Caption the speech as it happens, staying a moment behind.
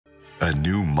A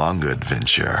new manga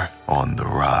adventure on the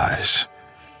rise.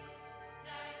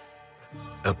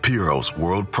 Apeiros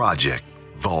World Project,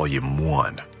 Volume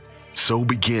 1. So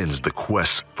begins the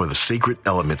quest for the Sacred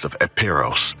Elements of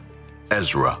Apeiros.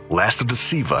 Ezra, last of the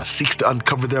Siva, seeks to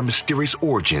uncover their mysterious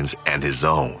origins and his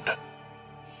own.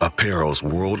 Apeiros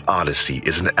World Odyssey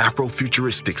is an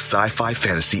Afrofuturistic sci-fi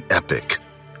fantasy epic.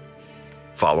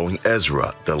 Following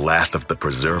Ezra, the last of the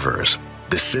Preservers,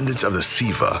 descendants of the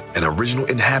Siva and original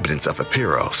inhabitants of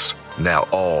Apeiros, now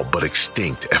all but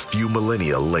extinct a few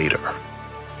millennia later.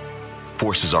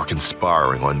 Forces are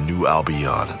conspiring on New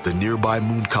Albion, the nearby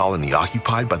moon colony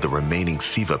occupied by the remaining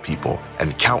Siva people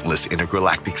and countless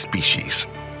intergalactic species.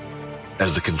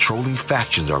 As the controlling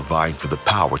factions are vying for the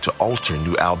power to alter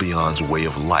New Albion's way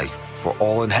of life for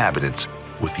all inhabitants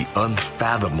with the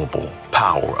unfathomable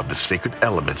power of the sacred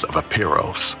elements of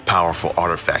Apeiros, powerful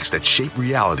artifacts that shape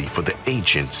reality for the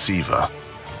ancient Siva.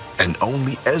 And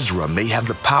only Ezra may have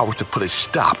the power to put a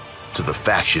stop to the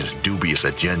faction's dubious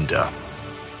agenda,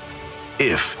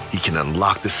 if he can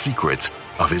unlock the secrets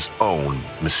of his own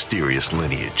mysterious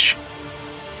lineage.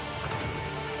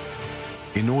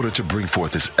 In order to bring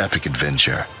forth this epic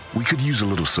adventure, we could use a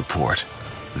little support.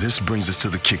 This brings us to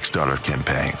the Kickstarter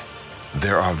campaign.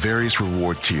 There are various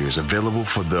reward tiers available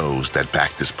for those that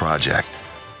back this project.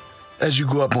 As you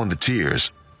go up on the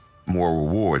tiers, more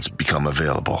rewards become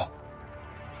available.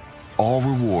 All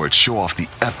rewards show off the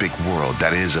epic world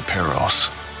that is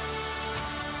Apeiros,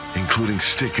 including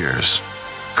stickers,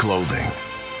 clothing,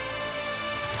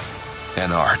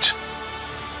 and art,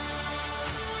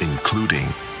 including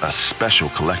a special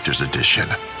collector's edition,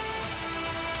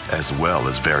 as well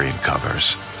as variant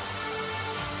covers.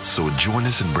 So join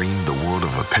us in bringing the world of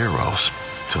Apeiros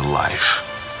to life.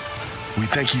 We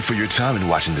thank you for your time in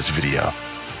watching this video.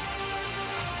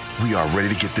 We are ready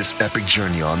to get this epic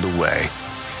journey on the way.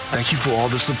 Thank you for all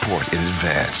the support in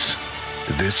advance.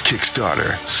 This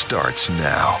Kickstarter starts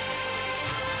now.